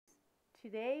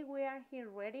today we are here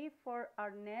ready for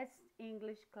our next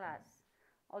English class.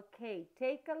 Okay,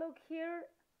 take a look here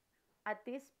at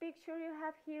this picture you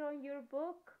have here on your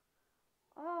book.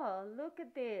 Oh, look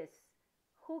at this.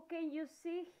 Who can you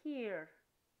see here?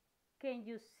 Can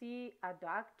you see a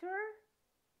doctor?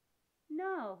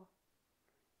 No.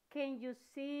 Can you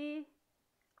see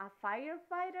a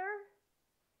firefighter?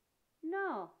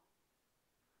 No.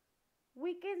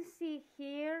 We can see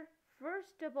here,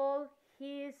 first of all,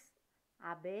 he's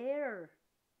a bear.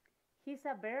 He's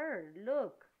a bear,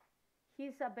 look.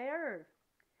 He's a bear.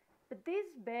 But this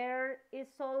bear is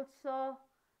also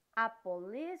a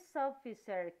police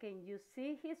officer. Can you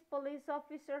see his police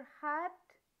officer hat?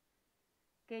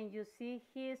 Can you see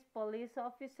his police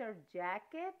officer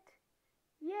jacket?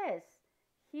 Yes,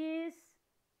 he's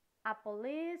a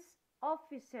police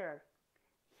officer.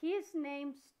 His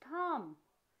name's Tom.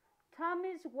 Tom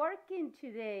is working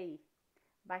today,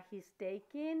 but he's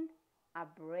taking a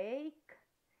break.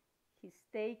 He's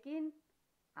taking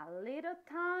a little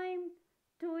time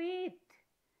to eat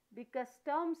because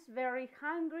Tom's very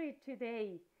hungry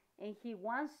today and he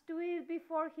wants to eat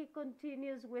before he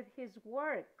continues with his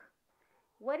work.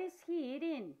 What is he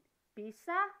eating?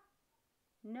 Pizza?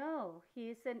 No, he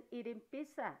isn't eating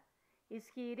pizza. Is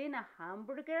he eating a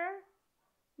hamburger?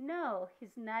 No,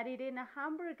 he's not eating a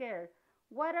hamburger.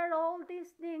 What are all these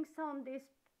things on these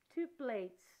two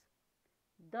plates?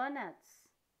 Donuts.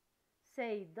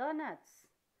 Say donuts.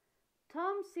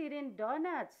 Tom's eating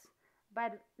donuts,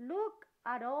 but look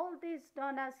at all these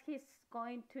donuts he's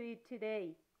going to eat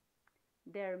today.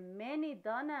 There are many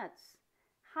donuts.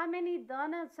 How many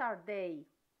donuts are they?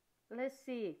 Let's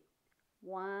see.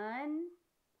 1,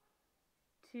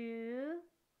 2,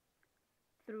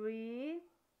 3,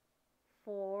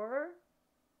 4,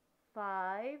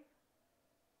 5,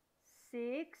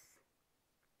 6,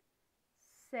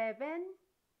 7,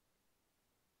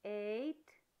 8,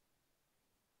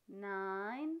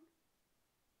 9,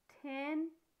 10,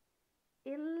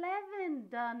 11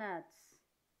 donuts.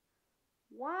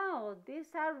 Wow, these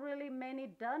are really many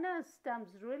donuts.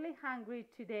 Tom's really hungry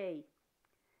today.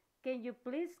 Can you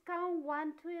please count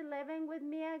 1 to 11 with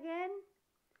me again?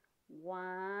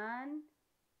 1,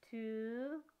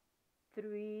 2,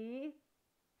 3,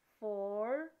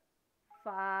 4,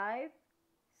 5,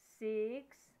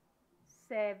 6,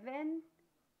 7,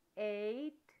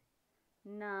 8,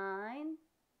 9,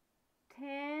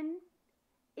 10,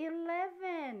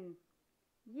 11.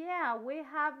 Yeah, we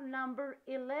have number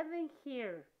 11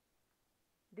 here.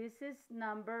 This is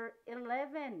number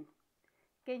 11.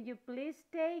 Can you please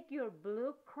take your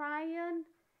blue crayon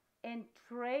and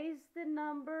trace the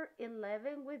number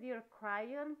 11 with your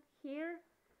crayon here?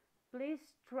 Please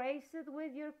trace it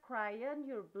with your crayon,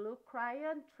 your blue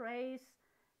crayon. Trace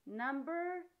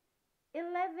number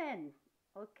 11.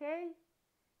 Okay?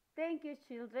 Thank you,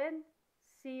 children.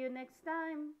 See you next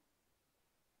time.